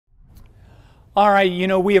All right,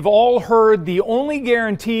 we have all heard the only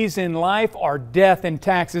guarantees in life are death and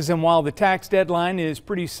taxes. And while the tax deadline is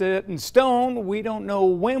pretty set in stone, we don't know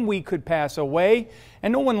when we could pass away.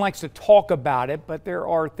 And no one likes to talk about it, but there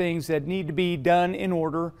are things that need to be done in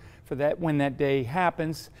order for that when that day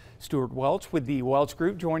happens. Stuart Welch with the Welch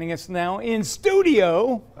Group joining us now in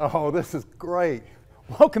studio. Oh, this is great.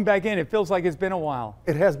 Welcome back in. It feels like it's been a while.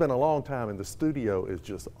 It has been a long time, and the studio is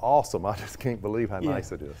just awesome. I just can't believe how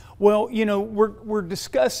nice it is. Well, we're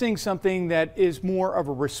discussing something that is more of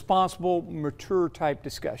a responsible, mature type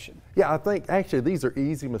discussion. Yeah, I think actually these are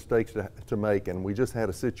easy mistakes to make, and we just had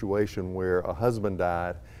a situation where a husband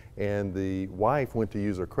died and the wife went to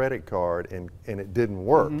use her credit card and it didn't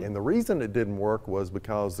work. And the reason it didn't work was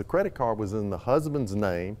because the credit card was in the husband's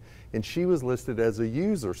name and she was listed as a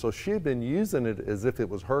user. So she had been using it as if it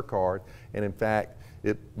was her card, and in fact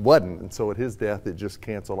it wasn't. And so at his death it just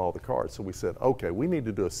canceled all the cards. So we said, okay, we need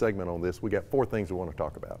to do a segment on this. We got 4 things we want to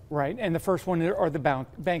talk about. Right, and the first one are the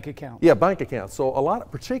bank accounts. Yeah, bank accounts. So a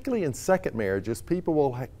lot, particularly in second marriages, people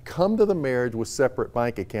will come to the marriage with separate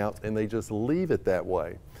bank accounts and they just leave it that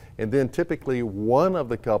way. And then typically one of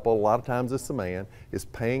the couple, a lot of times it's the man, is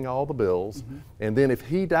paying all the bills. And then if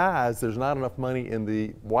he dies, there's not enough money in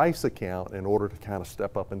the wife's account in order to kind of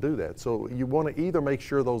step up and do that. So you want to either make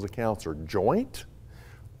sure those accounts are joint,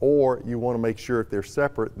 or you want to make sure if they're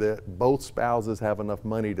separate that both spouses have enough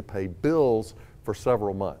money to pay bills for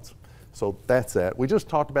several months. So that's that. We just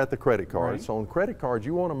talked about the credit cards. Right. So on credit cards,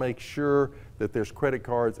 you want to make sure that there's credit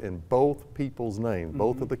cards in both people's names,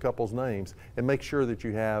 both of the couple's names, and make sure that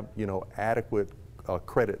you have, adequate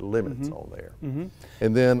credit limits on there.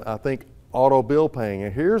 And then I think auto bill paying,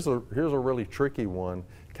 and here's a really tricky one.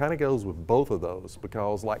 Kind of goes with both of those,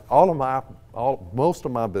 because like most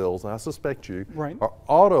of my bills, and I suspect you, are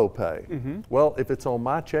auto pay. Well, if it's on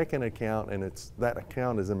my checking account and that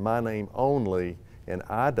account is in my name only, and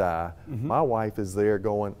I die, my wife is there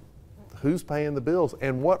going, who's paying the bills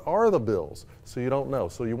and what are the bills? So you don't know.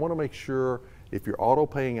 So you want to make sure if you're auto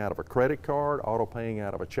paying out of a credit card, auto paying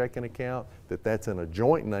out of a checking account, that's in a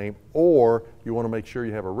joint name, or you want to make sure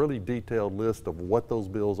you have a really detailed list of what those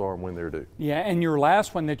bills are and when they're due. Yeah, and your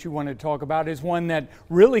last one that you want to talk about is one that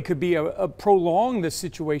really could be a prolong the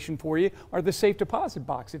situation for you, or the safe deposit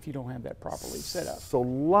box if you don't have that properly set up. So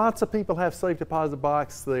lots of people have safe deposit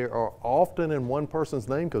box. They are often in one person's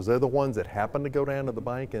name because they're the ones that happen to go down to the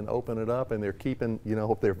bank and open it up, and they're keeping,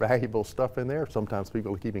 their valuable stuff in there. Sometimes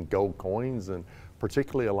people are keeping gold coins and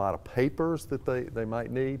particularly a lot of papers that they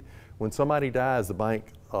might need. When somebody dies, the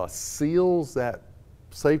bank seals that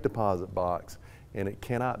safe deposit box, and it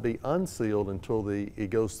cannot be unsealed until it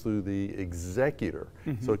goes through the executor.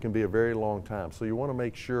 So it can be a very long time. So you want to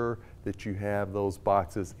make sure that you have those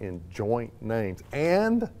boxes in joint names,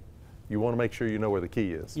 and you want to make sure you know where the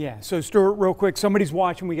key is. Yeah, so Stuart, real quick, somebody's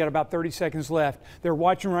watching. We got about 30 seconds left. They're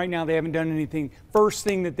watching right now. They haven't done anything. First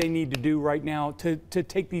thing that they need to do right now to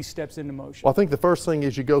take these steps into motion. Well, I think the first thing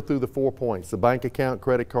is you go through the 4 points, the bank account,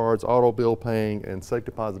 credit cards, auto bill paying, and safe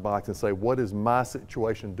deposit box, and say, what is my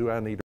situation? Do I need